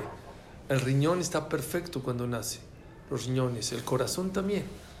nace el bebé, el riñón está perfecto cuando nace, los riñones, el corazón también.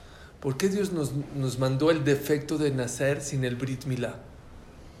 ¿Por qué Dios nos mandó el defecto de nacer sin el Brit Milá?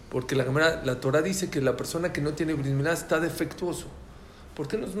 Porque la Torah dice que la persona que no tiene Brit Milá está defectuoso. ¿Por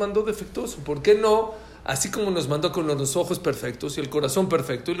qué nos mandó defectuoso? ¿Por qué no Así como nos mandó con los ojos perfectos y el corazón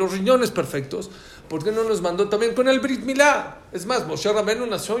perfecto y los riñones perfectos, ¿por qué no nos mandó también con el Brit Milá? Es más, Moshe Rabbeinu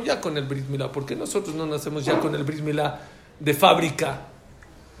nació ya con el Brit Milá. ¿Por qué nosotros no nacemos ya con el Brit Milá de fábrica?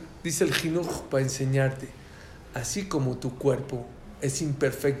 Dice el Jinuj para enseñarte. Así como tu cuerpo es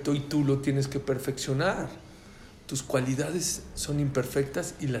imperfecto y tú lo tienes que perfeccionar, tus cualidades son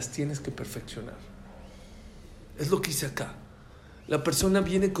imperfectas y las tienes que perfeccionar. Es lo que hice acá. La persona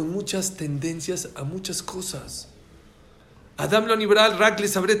viene con muchas tendencias a muchas cosas. Adam lo nibral rak le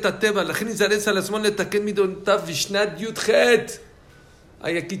sabreta teva la genis zareza las mon le taken midon tav vishnat yudhet.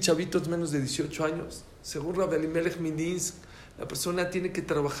 Hay aquí chavitos menos de 18 años. Según Elimelej Mi Linzk, la persona tiene que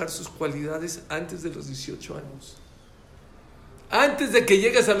trabajar sus cualidades antes de los 18 años. Antes de que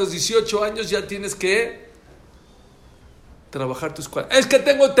llegues a los 18 años ya tienes que trabajar tus cualidades. Es que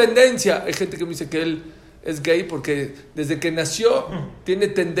tengo tendencia. Hay gente que me dice que él es gay porque desde que nació tiene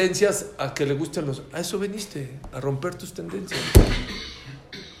tendencias a que le gusten los... A eso veniste, a romper tus tendencias.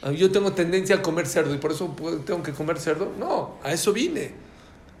 Yo tengo tendencia a comer cerdo y por eso tengo que comer cerdo. No, a eso vine.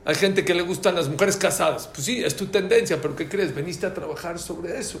 Hay gente que le gustan las mujeres casadas. Pues sí, es tu tendencia, pero ¿qué crees? Veniste a trabajar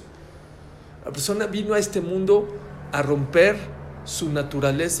sobre eso. La persona vino a este mundo a romper su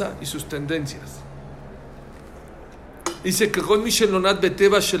naturaleza y sus tendencias. Dice que con Mishelonat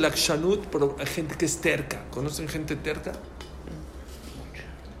Beteba Shelakshanut, pero hay gente que es terca. ¿Conocen gente terca?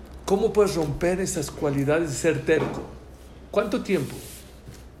 ¿Cómo puedes romper esas cualidades de ser terco? ¿Cuánto tiempo?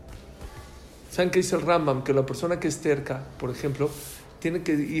 ¿Saben qué dice el Rambam? Que la persona que es terca, por ejemplo, tiene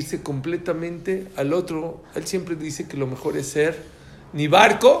que irse completamente al otro. Él siempre dice que lo mejor es ser ni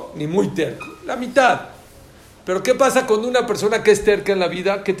barco ni muy terco. La mitad. Pero ¿qué pasa con una persona que es terca en la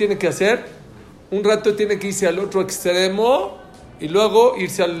vida? ¿Qué tiene que hacer? Un rato tiene que irse al otro extremo y luego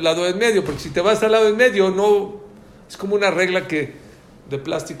irse al lado en medio, porque si te vas al lado en medio, no es como una regla de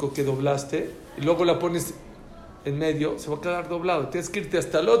plástico que doblaste y luego la pones en medio, se va a quedar doblado. Tienes que irte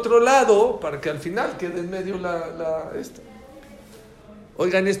hasta el otro lado para que al final quede en medio esta.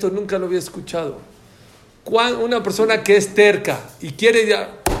 Oigan, esto nunca lo había escuchado. Una persona que es terca y quiere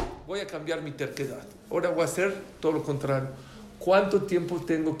ya, voy a cambiar mi terquedad, ahora voy a hacer todo lo contrario. ¿Cuánto tiempo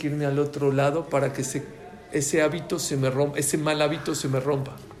tengo que irme al otro lado para que ese hábito se me rompa, ese mal hábito se me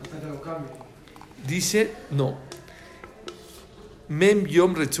rompa? Hasta que lo cambie. Dice, no. Mem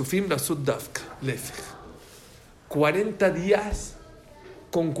yom retzufim lasut dafka lefech. 40 días,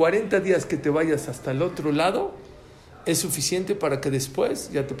 con 40 días que te vayas hasta el otro lado, es suficiente para que después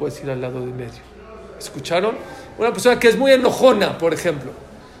ya te puedes ir al lado de medio. ¿Escucharon? Una persona que es muy enojona, por ejemplo.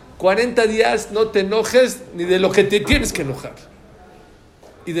 40 días no te enojes ni de lo que te tienes que enojar.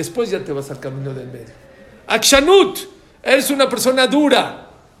 Y después ya te vas al camino del medio. Akshanut, eres una persona dura.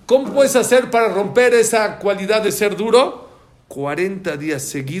 ¿Cómo puedes hacer para romper esa cualidad de ser duro? 40 días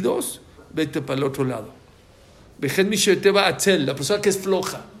seguidos, vete para el otro lado. Vejen mi sheteva atzel, la persona que es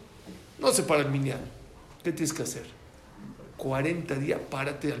floja. No se para el minyan. ¿Qué tienes que hacer? 40 días,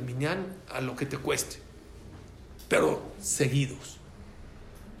 párate al minyan a lo que te cueste. Pero seguidos.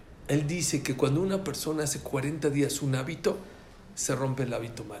 Él dice que cuando una persona hace 40 días un hábito, se rompe el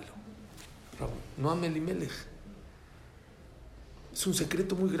hábito malo. No ame Elimelej. Es un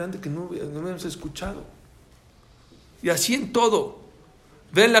secreto muy grande que no hemos escuchado. Y así en todo.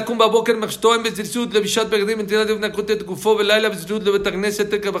 Ven la cumba boker machto en bezirut levishat begdim entina de una cotet gufo velaila bezirut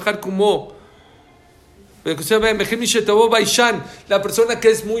lebetagneset que bajar como la persona que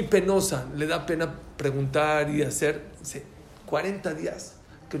es muy penosa, le da pena preguntar y hacer 40 días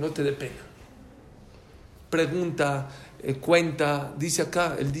que no te dé pena. Pregunta, cuenta, dice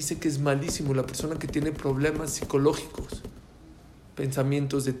acá, él dice que es malísimo la persona que tiene problemas psicológicos,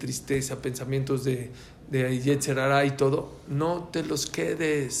 pensamientos de tristeza, pensamientos de yetzerará y todo, no te los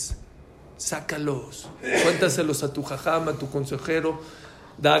quedes, sácalos, cuéntaselos a tu jajam, a tu consejero,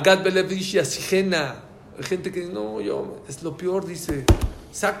 dagat belevish yasijena. Hay gente que dice, no, es lo peor, dice,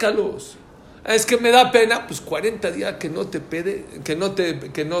 sácalos. Es que me da pena, pues 40 días que no te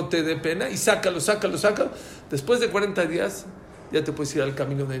dé pena y sácalo. Después de 40 días ya te puedes ir al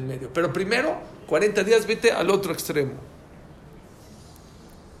camino del medio. Pero primero, 40 días vete al otro extremo.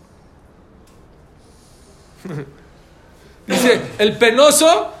 Dice, el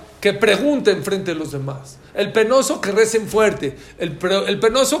penoso que pregunte enfrente de los demás. El penoso que recen fuerte. El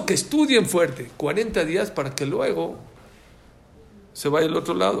penoso que estudien fuerte. 40 días para que luego se vaya al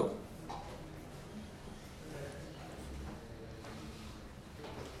otro lado.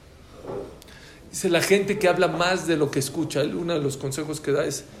 Dice la gente que habla más de lo que escucha. Uno de los consejos que da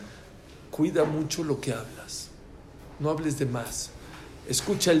es: cuida mucho lo que hablas. No hables de más.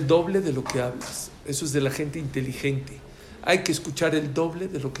 Escucha el doble de lo que hablas. Eso es de la gente inteligente. Hay que escuchar el doble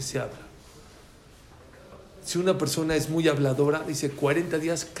de lo que se habla. Si una persona es muy habladora, dice 40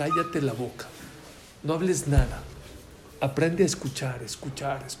 días, cállate la boca. No hables nada. Aprende a escuchar.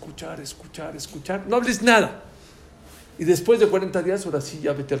 No hables nada. Y después de 40 días, ahora sí,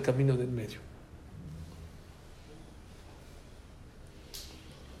 ya vete al camino del medio.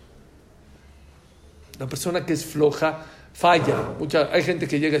 La persona que es floja, falla. Hay gente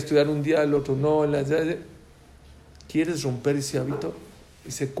que llega a estudiar un día, el otro no. ¿Quieres romper ese hábito?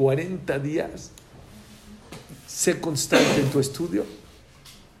 Dice 40 días. Sé constante en tu estudio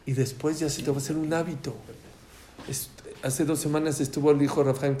y después ya se te va a hacer un hábito. Hace 2 semanas estuvo el hijo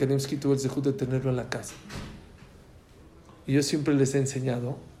Rafael Kanemsky, tuve el zehut de tenerlo en la casa. Y yo siempre les he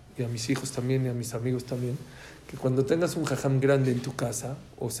enseñado, y a mis hijos también, y a mis amigos también, que cuando tengas un jajam grande en tu casa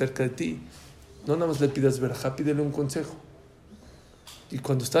o cerca de ti, no nada más le pidas verajá, pídele un consejo. Y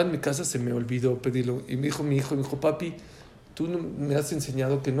cuando estaba en mi casa se me olvidó pedirlo. Y mi hijo me dijo, papi, tú me has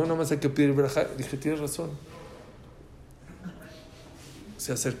enseñado que no nada más hay que pedir verajá. Dije, tienes razón.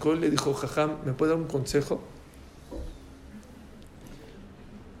 Se acercó y le dijo, jajam, ¿me puede dar un consejo?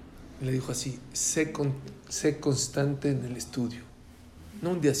 Y le dijo así, sé constante en el estudio.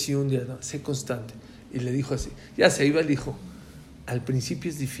 No un día sí, un día no, sé constante. Y le dijo así, ya se iba el hijo. Al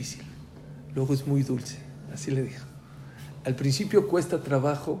principio es difícil, luego es muy dulce. Así le dijo. Al principio cuesta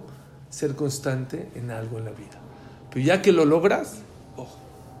trabajo ser constante en algo en la vida. Pero ya que lo logras, ojo.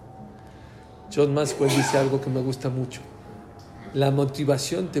 John Maxwell dice algo que me gusta mucho. La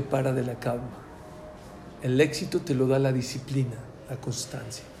motivación te para de la calma. El éxito te lo da la disciplina, la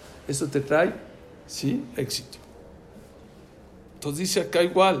constancia. Eso te trae, sí, éxito. Entonces dice acá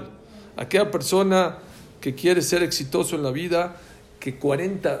igual, aquella persona que quiere ser exitoso en la vida,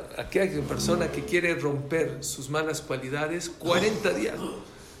 aquella persona que quiere romper sus malas cualidades, 40 días.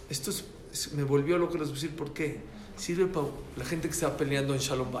 Esto me volvió loco, les voy a decir por qué. Sirve para la gente que está peleando en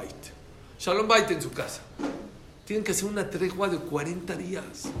Shalom Bait. Shalom Bait en su casa. Tienen que hacer una tregua de 40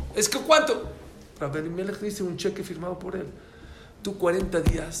 días. ¿Es que cuánto? Elimelej dice un cheque firmado por él. Tú 40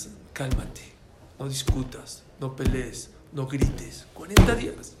 días, cálmate. No discutas, no pelees, no grites. 40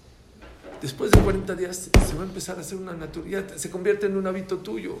 días. Después de 40 días se va a empezar a hacer una naturalidad. Se convierte en un hábito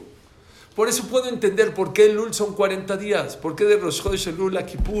tuyo. Por eso puedo entender por qué el Lul son 40 días. Por qué de Rosh Chodesh Elul a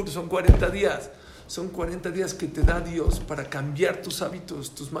Kippur son 40 días. Son 40 días que te da Dios para cambiar tus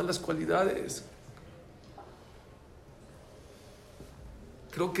hábitos, tus malas cualidades.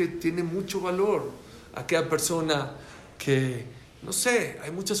 Creo que tiene mucho valor aquella persona que, no sé,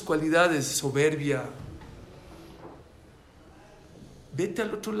 hay muchas cualidades, soberbia. Vete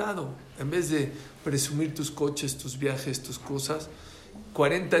al otro lado. En vez de presumir tus coches, tus viajes, tus cosas,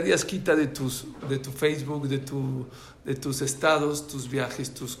 40 días quita de tu Facebook, de tus estados, tus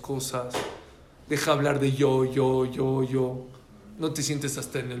viajes, tus cosas. Deja hablar de yo. No te sientes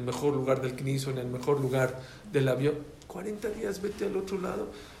hasta en el mejor lugar del knis o en el mejor lugar del avión. 40 días vete al otro lado.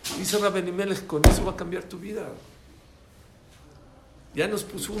 Dice Elimelej, con eso va a cambiar tu vida. Ya nos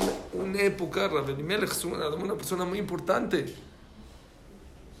puso una época, Elimelej es una persona muy importante.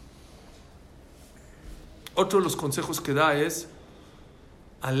 Otro de los consejos que da es,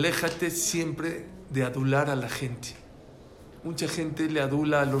 aléjate siempre de adular a la gente. Mucha gente le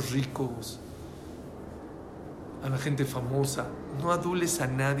adula a los ricos, a la gente famosa. No adules a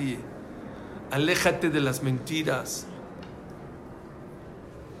nadie. Aléjate de las mentiras,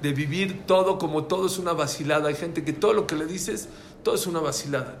 de vivir todo como todo es una vacilada. Hay gente que todo lo que le dices, todo es una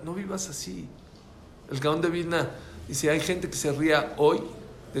vacilada. No vivas así. El Gaón de Vilna dice, hay gente que se ría hoy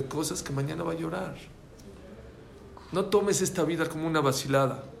de cosas que mañana va a llorar. No tomes esta vida como una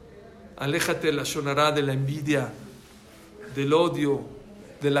vacilada. Aléjate de la shonará, de la envidia, del odio,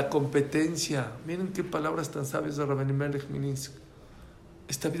 de la competencia. Miren qué palabras tan sabias de Elimelej Mi Linzk.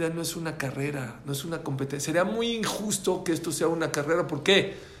 Esta vida no es una carrera, no es una competencia. Sería muy injusto que esto sea una carrera. ¿Por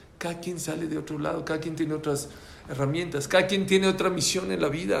qué? Cada quien sale de otro lado, cada quien tiene otras herramientas, cada quien tiene otra misión en la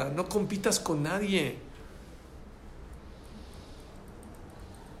vida. No compitas con nadie.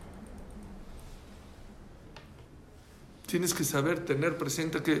 Tienes que saber, tener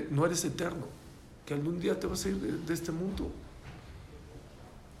presente que no eres eterno, que algún día te vas a ir de este mundo.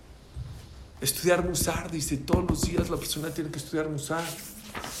 Estudiar Musar, dice, todos los días la persona tiene que estudiar Musar.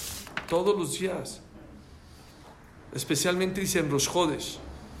 Todos los días. Especialmente dice en Rosh Chodesh.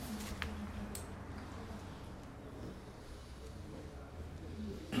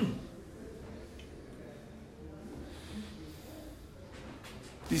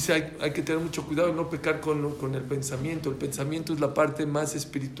 Dice, hay que tener mucho cuidado de no pecar con el pensamiento. El pensamiento es la parte más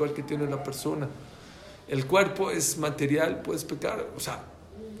espiritual que tiene la persona. El cuerpo es material, puedes pecar, o sea,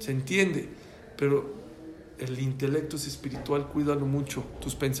 se entiende, pero el intelecto es espiritual, cuídalo mucho,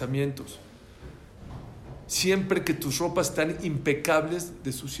 tus pensamientos. Siempre que tus ropas están impecables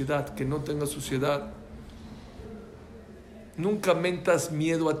de suciedad, que no tenga suciedad. Nunca mentas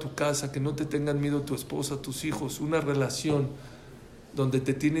miedo a tu casa, que no te tengan miedo tu esposa, tus hijos. Una relación donde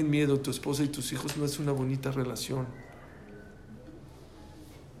te tienen miedo tu esposa y tus hijos no es una bonita relación.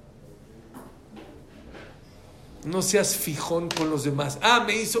 No seas fijón con los demás.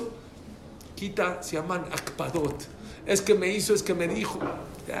 Me hizo. Quita, se llaman akpadot. Es que me hizo, es que me dijo.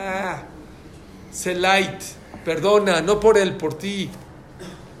 Sé light. Perdona, no por él, por ti.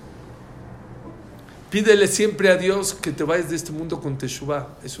 Pídele siempre a Dios que te vayas de este mundo con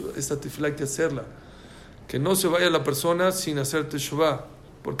teshuvá. Esta tefilá hay que hacerla. Que no se vaya la persona sin hacer teshuvá.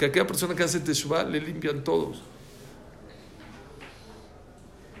 Porque a aquella persona que hace teshuvá le limpian todos.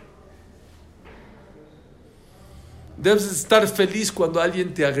 Debes estar feliz cuando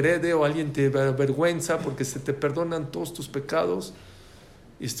alguien te agrede o alguien te avergüenza, porque se te perdonan todos tus pecados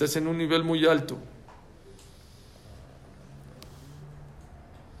y estás en un nivel muy alto.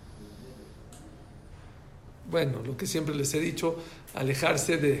 Bueno, lo que siempre les he dicho,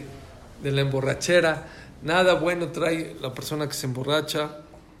 alejarse de la emborrachera. Nada bueno trae la persona que se emborracha.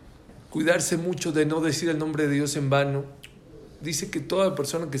 Cuidarse mucho de no decir el nombre de Dios en vano. Dice que toda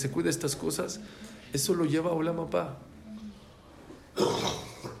persona que se cuida de estas cosas, eso lo lleva a Olam Haba.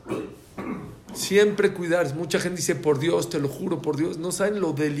 Siempre cuidar. Mucha gente dice, por Dios, te lo juro, por Dios. No saben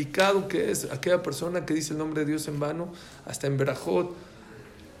lo delicado que es aquella persona que dice el nombre de Dios en vano. Hasta en Berajot,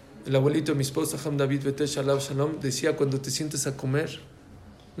 el abuelito de mi esposa, Ham David Betesh Alav Shalom, decía cuando te sientes a comer,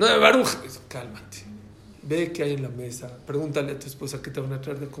 no de Baruch, cálmate, ve qué hay en la mesa, pregúntale a tu esposa qué te van a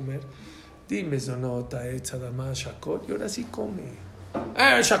traer de comer. Dime, Zonota, Etzadama, Shakot, y ahora sí come.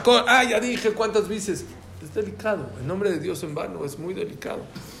 Shakot, ya dije cuántas veces. Es delicado. El nombre de Dios en vano es muy delicado.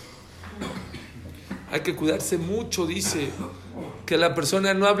 Hay que cuidarse mucho, dice, que la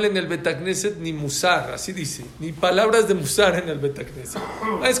persona no hable en el Betacneset ni musar, así dice, ni palabras de musar en el Betacneset.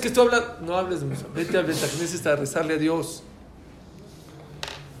 Es que tú hablas, no hables de musar, vete al Betacneset a rezarle a Dios.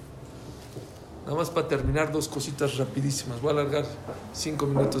 Nada más para terminar, 2 cositas rapidísimas, voy a alargar 5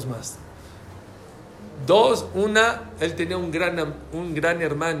 minutos más. 2, una, él tenía un gran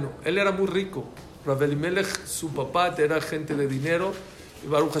hermano, él era muy rico. Elimelej, su papá, era gente de dinero, y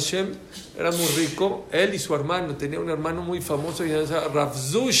Baruch Hashem era muy rico. Él y su hermano, tenía un hermano muy famoso, Héroes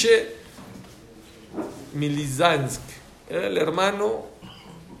de Mi Linzk. Era el hermano,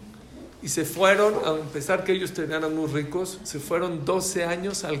 y se fueron, a pesar que ellos eran muy ricos, se fueron 12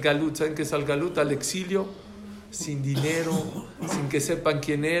 años al Galut. ¿Saben qué es al Galut? Al exilio, sin dinero, sin que sepan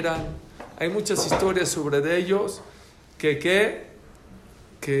quién eran. Hay muchas historias sobre de ellos que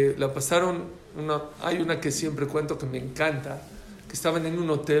la pasaron. Hay una que siempre cuento que me encanta, que estaban en un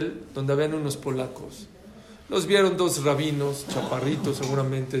hotel donde habían unos polacos. Los vieron 2 rabinos, chaparritos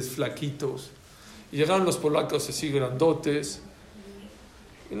seguramente, flaquitos, y llegaron los polacos así grandotes,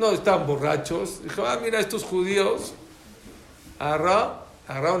 y no estaban borrachos. Dijo, mira, estos judíos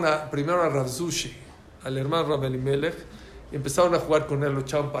agarraron primero a Rav Zushi, al hermano Rav Elimelej, y empezaron a jugar con él, lo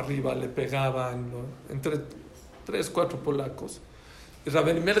echaban para arriba, le pegaban, ¿no? Entre 3, 4 polacos. Y Rav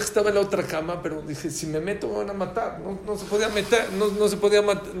Elimelej estaba en la otra cama, pero dije, si me meto me van a matar. No se podía meter, no se podía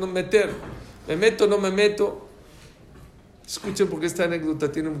meter. Me meto, no me meto. Escuchen porque esta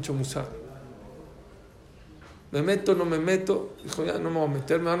anécdota tiene mucho musar. Me meto, no me meto. Dijo, ya no me voy a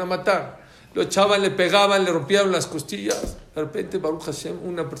meter, me van a matar. Lo echaban, le pegaban, le rompían las costillas. De repente, Baruch Hashem,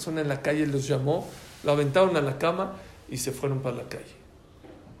 una persona en la calle los llamó, lo aventaron a la cama y se fueron para la calle.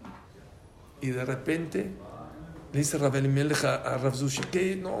 Y de repente le dice Rav Elimelej a Rav Zushi,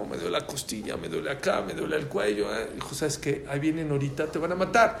 ¿qué? No, me duele la costilla, me duele acá, me duele el cuello. Dijo, ¿sabes qué? Ahí vienen ahorita, te van a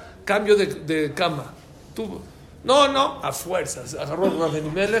matar. Cambio de cama. Tú, no, a fuerzas. Agarró a Rav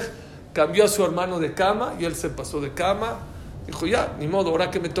Elimelej, cambió a su hermano de cama y él se pasó de cama. Dijo, ya, ni modo, ahora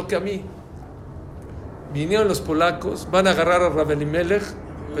que me toque a mí. Vinieron los polacos, van a agarrar a Rav Elimelej.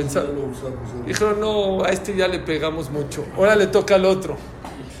 Dijeron, no, a este ya le pegamos mucho, ahora le toca al otro.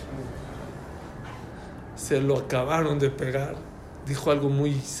 Se lo acabaron de pegar. Dijo algo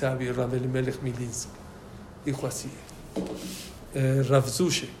muy sabio Rav Elimelej Mi Linzk. Dijo así, Rav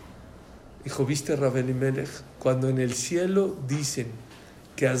Zushi dijo, ¿viste Rav Elimelej? Cuando en el cielo dicen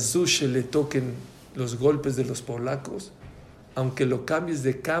que a Zushi le toquen los golpes de los polacos, aunque lo cambies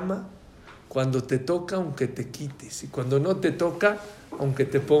de cama, cuando te toca, aunque te quites, y cuando no te toca, aunque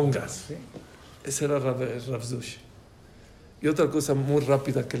te pongas. ¿Sí? Ese era Rav Zushi. Y otra cosa muy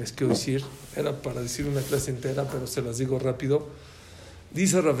rápida que les quiero decir, era para decir una clase entera, pero se las digo rápido.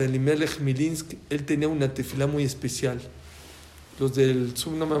 Dice Rav Elimelej Mi Linzk, él tenía una tefilá muy especial. Los del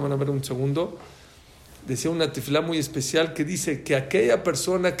Zoom no me van a ver un segundo. Decía una tefilá muy especial que dice que aquella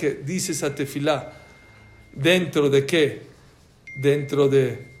persona que dice esa tefilá ¿Dentro de qué? Dentro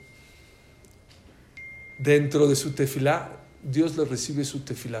de su tefilá, Dios le recibe su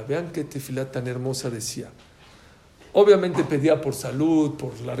tefilá. Vean qué tefilá tan hermosa decía. Obviamente pedía por salud,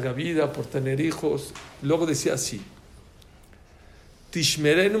 por larga vida, por tener hijos. Luego decía así: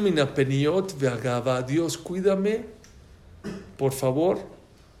 Tishmerenu min apeniot ve'agava. Dios, cuídame, por favor,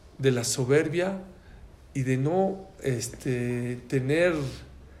 de la soberbia y de no tener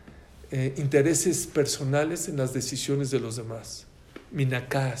intereses personales en las decisiones de los demás.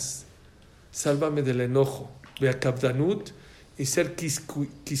 Minakas, sálvame del enojo. Ve'akabdanut, y ser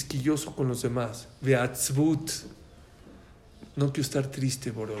quisquilloso con los demás. Ve'atzvut, no quiero estar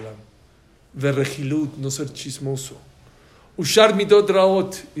triste, Boreolam. Ve'rejilut, no ser chismoso. Ushar midot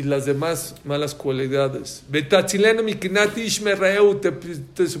raot, y las demás malas cualidades. Ve'tatzilenu mikinati ishmereu,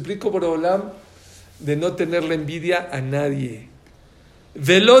 te suplico, Boreolam, de no tenerle envidia a nadie.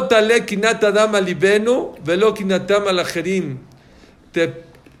 Velo tale kinat adam alibenu, velo kinatam alajerim. Te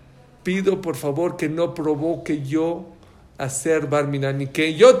pido, por favor, que no provoque yo a ser barmina, ni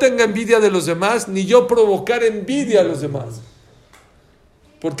que yo tenga envidia de los demás, ni yo provocar envidia a los demás.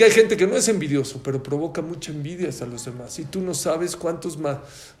 Porque hay gente que no es envidioso, pero provoca mucha envidia a los demás. Y tú no sabes cuántos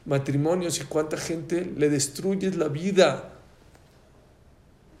matrimonios y cuánta gente le destruyes la vida.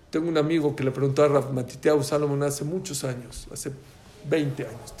 Tengo un amigo que le preguntó a Rav Matiteau Salomón hace muchos años, hace 20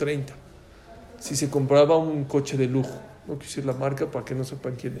 años, 30, si se compraba un coche de lujo. No quiero decir la marca para que no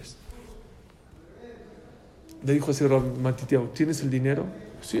sepan quién es. Le dijo así Rav Matiteau: ¿tienes el dinero?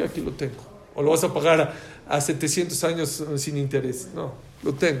 Sí, aquí lo tengo. ¿O lo vas a pagar a 700 años sin interés? No,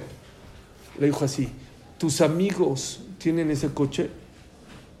 lo tengo. Le dijo así: ¿tus amigos tienen ese coche?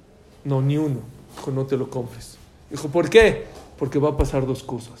 No, ni uno. Dijo: no te lo compres. Dijo: ¿por qué? Porque va a pasar dos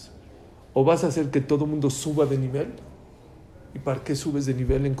cosas. O vas a hacer que todo el mundo suba de nivel. ¿Y para qué subes de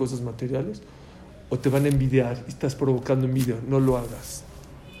nivel en cosas materiales? O te van a envidiar y estás provocando envidia. No lo hagas.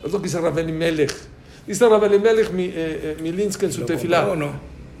 Es lo que dice Elimelej. Dice Elimelej Mi Linzk en su tefilá. ¿Lo compró o no?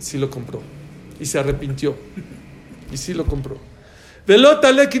 Sí lo compró. Y se arrepintió. Y sí lo compró. No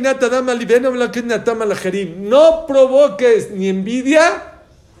provoques ni envidia.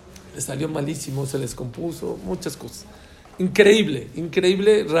 Le salió malísimo, se les compuso, muchas cosas. Increíble,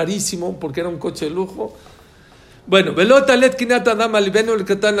 increíble, rarísimo, porque era un coche de lujo. Bueno,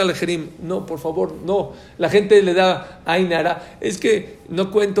 no, por favor, no. La gente le da Ainara. Es que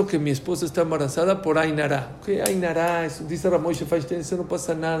no cuento que mi esposa está embarazada por Ainara. ¿Qué Ainara? Dice Ramón Shefaystein, eso no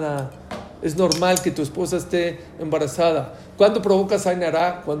pasa nada. Es normal que tu esposa esté embarazada. ¿Cuándo provocas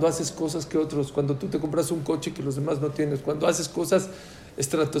Ainara? Cuando haces cosas que otros. Cuando tú te compras un coche que los demás no tienes. Cuando haces cosas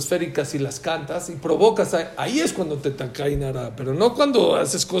estratosféricas y las cantas y provocas, ahí es cuando te cae nada, pero no cuando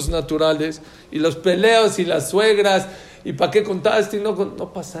haces cosas naturales y los peleos y las suegras y para qué contaste y no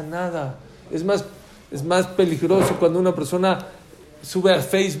pasa nada. Es más peligroso cuando una persona sube a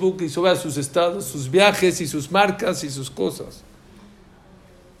Facebook y sube a sus estados sus viajes y sus marcas y sus cosas.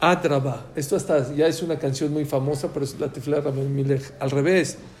 Atraba, esto hasta ya es una canción muy famosa, pero es la tefilá de Elimelej. Al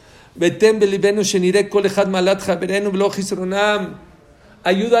revés, Betem belibenu shenire kol echad malat chaverenu v'lo chisronam.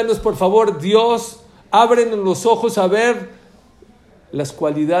 Ayúdanos, por favor, Dios, ábrenos los ojos a ver las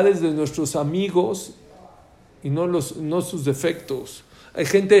cualidades de nuestros amigos y no sus defectos. Hay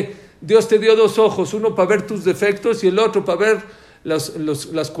gente, Dios te dio dos ojos, uno para ver tus defectos y el otro para ver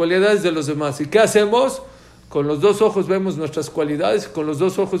las cualidades de los demás. ¿Y qué hacemos? Con los dos ojos vemos nuestras cualidades, con los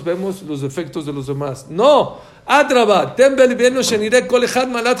dos ojos vemos los defectos de los demás. No, Atraba,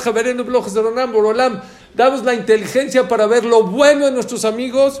 damos la inteligencia para ver lo bueno en nuestros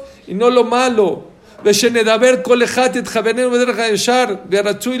amigos y no lo malo. No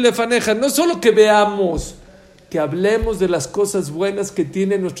solo que veamos, que hablemos de las cosas buenas que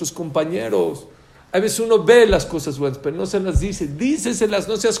tienen nuestros compañeros. A veces uno ve las cosas buenas, pero no se las dice. Díceselas,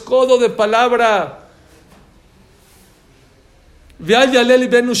 no seas codo de palabra. Que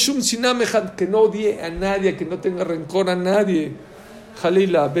no odie a nadie, que no tenga rencor a nadie.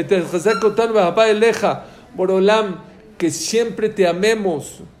 Jalila, Borolam, que siempre te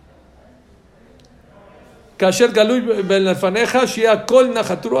amemos. Que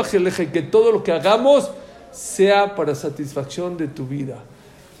todo lo que hagamos sea para satisfacción de tu vida.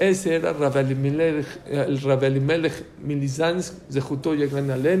 Ese era el Rav Elimelej Mi Linzk Z.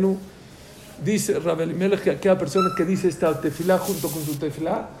 Dice Rav Elimelej que aquella persona que dice esta tefilá junto con su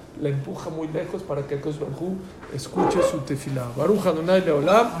tefilá la empuja muy lejos para que Akadosh Baruj Hu escuche su tefilá. Baruch Adonai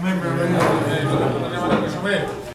Leolam. Amén.